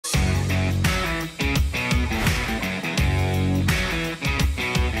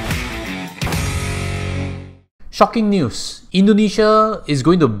Shocking news. Indonesia is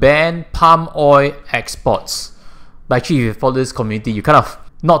going to ban palm oil exports. But actually, if you follow this community, you're kind of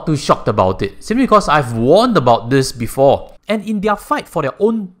not too shocked about it. Simply because I've warned about this before. And in their fight for their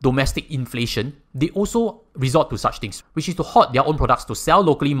own domestic inflation, they also resort to such things, which is to hoard their own products to sell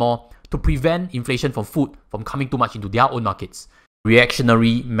locally more, to prevent inflation from food from coming too much into their own markets.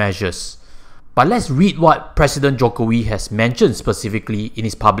 Reactionary measures. But let's read what President Jokowi has mentioned specifically in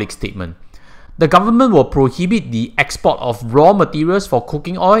his public statement. The government will prohibit the export of raw materials for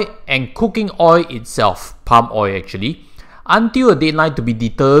cooking oil and cooking oil itself, palm oil actually, until a deadline to be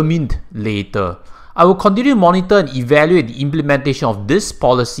determined later. I will continue to monitor and evaluate the implementation of this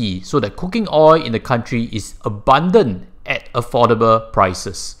policy so that cooking oil in the country is abundant at affordable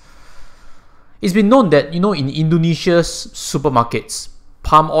prices. It's been known that, in Indonesia's supermarkets,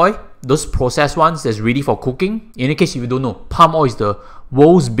 palm oil, those processed ones that's ready for cooking, in any case if you don't know, palm oil is the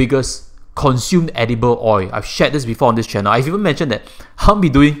world's biggest consumed edible oil. I've shared this before on this channel. I've even mentioned that I won't be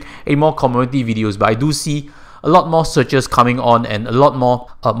doing any more community videos, but I do see a lot more searches coming on and a lot more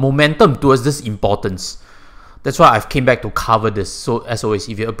momentum towards this importance. That's why I've came back to cover this. So as always,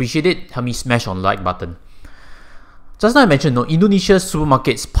 if you appreciate it, help me smash on the like button. Just now I mentioned, Indonesia's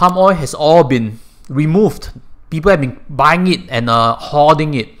supermarkets, palm oil has all been removed. People have been buying it and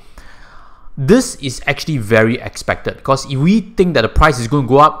hoarding it. This is actually very expected, because if we think that the price is going to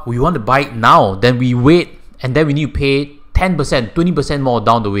go up, we want to buy it now, then we wait, and then we need to pay 10%, 20% more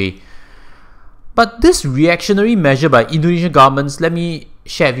down the way. But this reactionary measure by Indonesian governments, let me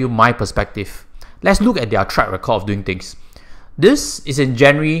share with you my perspective. Let's look at their track record of doing things. This is in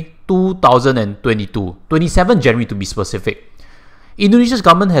January 2022, 27 January to be specific. Indonesia's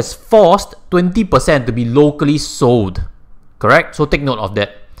government has forced 20% to be locally sold. Correct? So take note of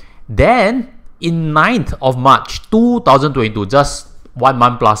that. Then, in 9th of March 2022, just 1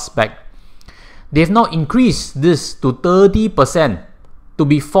 month plus back, they've now increased this to 30% to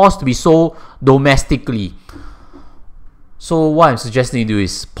be forced to be sold domestically. So what I'm suggesting you do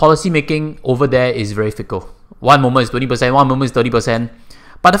is, policy making over there is very fickle. One moment is 20%, one moment is 30%.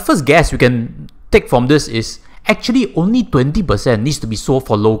 But the first guess we can take from this is, actually only 20% needs to be sold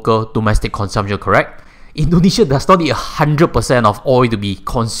for local domestic consumption, correct? Indonesia does not need 100% of oil to be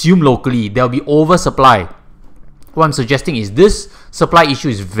consumed locally. There will be oversupply. What I'm suggesting is this supply issue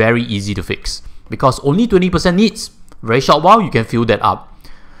is very easy to fix, because only 20% needs. Very short while, you can fill that up.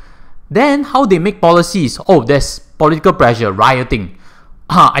 Then how they make policies? Oh, there's political pressure, rioting.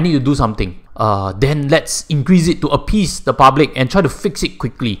 I need to do something. Then let's increase it to appease the public and try to fix it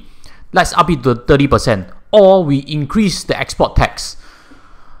quickly. Let's up it to 30%. Or we increase the export tax.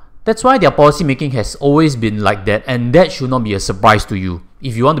 That's why their policy making has always been like that, and that should not be a surprise to you.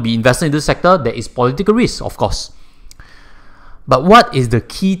 If you want to be invested in this sector, there is political risk, of course. But what is the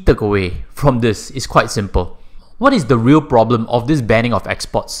key takeaway from this is quite simple. What is the real problem of this banning of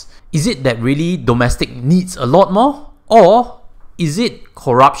exports? Is it that really domestic needs a lot more? Or is it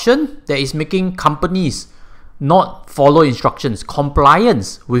corruption that is making companies not follow instructions,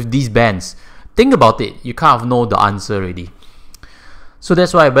 compliance with these bans? Think about it, you kind of know the answer already. So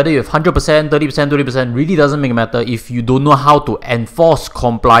that's why whether you have 100%, 30%, 20% really doesn't make a matter if you don't know how to enforce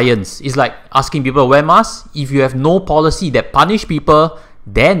compliance. It's like asking people to wear masks. If you have no policy that punish people,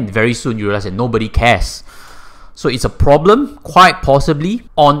 then very soon you realize that nobody cares. So it's a problem, quite possibly,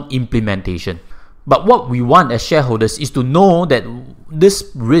 on implementation. But what we want as shareholders is to know that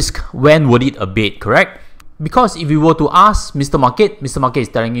this risk, when would it abate, correct? Because if we were to ask Mr. Market is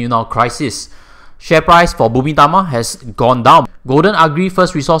telling you now crisis. Share price for Bumitama has gone down. Agri and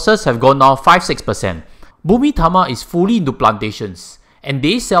First Resources have gone down 5-6%. Bumitama is fully into plantations, and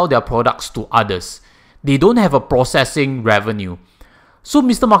they sell their products to others. They don't have a processing revenue. So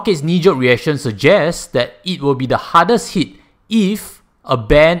Mr. Market's knee-jerk reaction suggests that it will be the hardest hit if a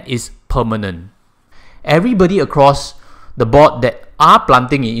ban is permanent. Everybody across the board that are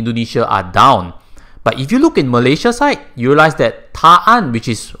planting in Indonesia are down. But if you look in Malaysia side, you realize that Taan, which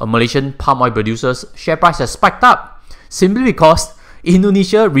is a Malaysian palm oil producer's share price, has spiked up. Simply because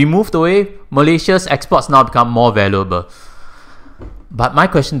Indonesia removed away, Malaysia's exports now become more valuable. But my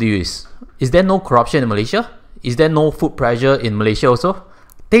question to you is there no corruption in Malaysia? Is there no food pressure in Malaysia also?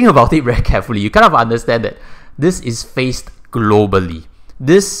 Think about it very carefully. You kind of understand that this is faced globally.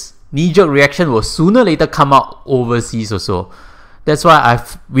 This knee-jerk reaction will sooner or later come out overseas also. That's why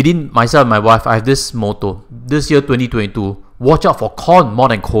within myself and my wife, I have this motto. This year 2022, watch out for corn more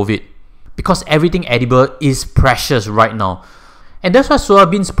than COVID. Because everything edible is precious right now. And that's why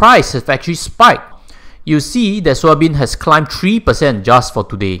soybean's price has actually spiked. You see that soybean has climbed 3% just for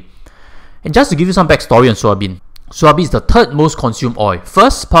today. And just to give you some backstory on soybean. Soybean is the third most consumed oil.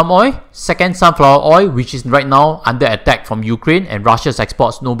 First, palm oil. Second, sunflower oil, which is right now under attack from Ukraine and Russia's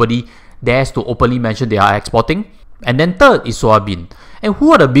exports. Nobody dares to openly mention they are exporting. And then third is soybean. And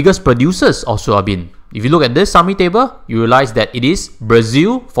who are the biggest producers of soybean? If you look at this summary table, you realize that it is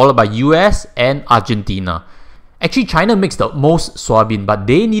Brazil, followed by US and Argentina. Actually, China makes the most soybean, but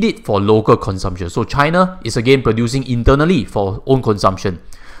they need it for local consumption. So China is again producing internally for own consumption.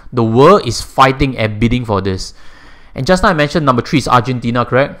 The world is fighting and bidding for this. And just now I mentioned number 3 is Argentina,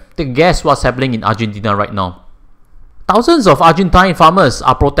 correct? Take a guess what's happening in Argentina right now. Thousands of Argentine farmers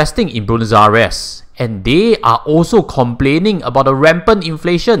are protesting in Buenos Aires, and they are also complaining about the rampant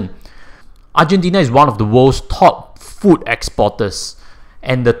inflation. Argentina is one of the world's top food exporters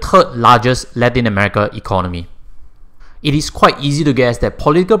and the third largest Latin America economy. It is quite easy to guess that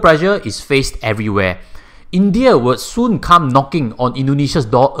political pressure is faced everywhere. India will soon come knocking on Indonesia's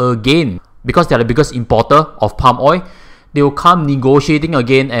door again because they are the biggest importer of palm oil. They will come negotiating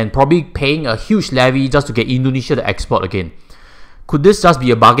again and probably paying a huge levy just to get Indonesia to export again. Could this just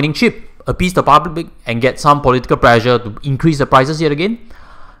be a bargaining chip, appease the public and get some political pressure to increase the prices yet again?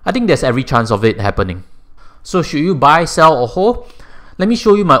 I think there's every chance of it happening. So should you buy, sell or hold? Let me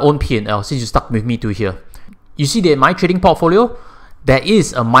show you my own P&L since you stuck with me to here. You see that in my trading portfolio, there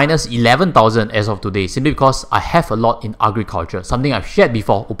is a minus 11,000 as of today, simply because I have a lot in agriculture, something I've shared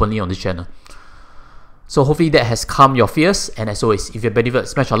before openly on this channel. So hopefully that has calmed your fears, and as always, if you're benefited,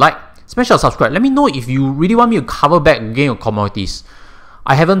 smash a like, smash a subscribe. Let me know if you really want me to cover back again on commodities.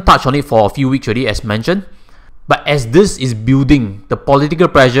 I haven't touched on it for a few weeks already as mentioned, but as this is building, the political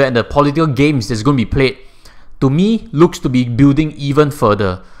pressure and the political games that's going to be played, to me, looks to be building even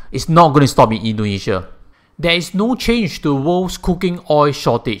further. It's not going to stop in Indonesia. There is no change to the world's cooking oil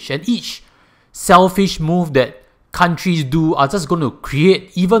shortage, and each selfish move that countries do are just going to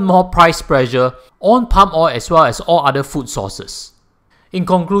create even more price pressure on palm oil as well as all other food sources. In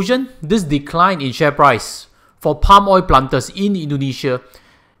conclusion, this decline in share price for palm oil planters in Indonesia,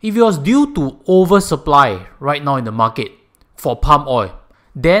 if it was due to oversupply right now in the market for palm oil,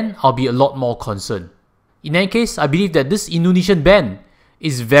 then I'll be a lot more concerned. In any case, I believe that this Indonesian ban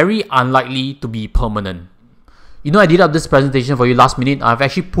is very unlikely to be permanent. You know, I did up this presentation for you last minute. I've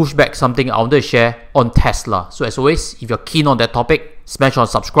actually pushed back something I wanted to share on Tesla. So as always, if you're keen on that topic, smash on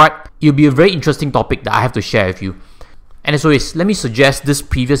subscribe. It'll be a very interesting topic that I have to share with you. And as always, let me suggest this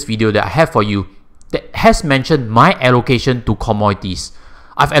previous video that I have for you that has mentioned my allocation to commodities.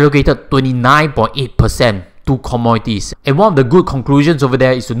 I've allocated 29.8% to commodities. And one of the good conclusions over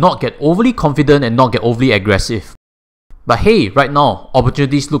there is to not get overly confident and not get overly aggressive. But hey, right now,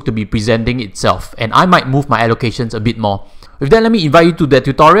 opportunities look to be presenting itself, and I might move my allocations a bit more. With that, let me invite you to that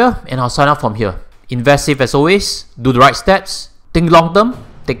tutorial, and I'll sign up from here. Invest safe as always, do the right steps, think long term,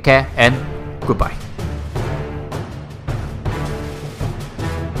 take care, and goodbye.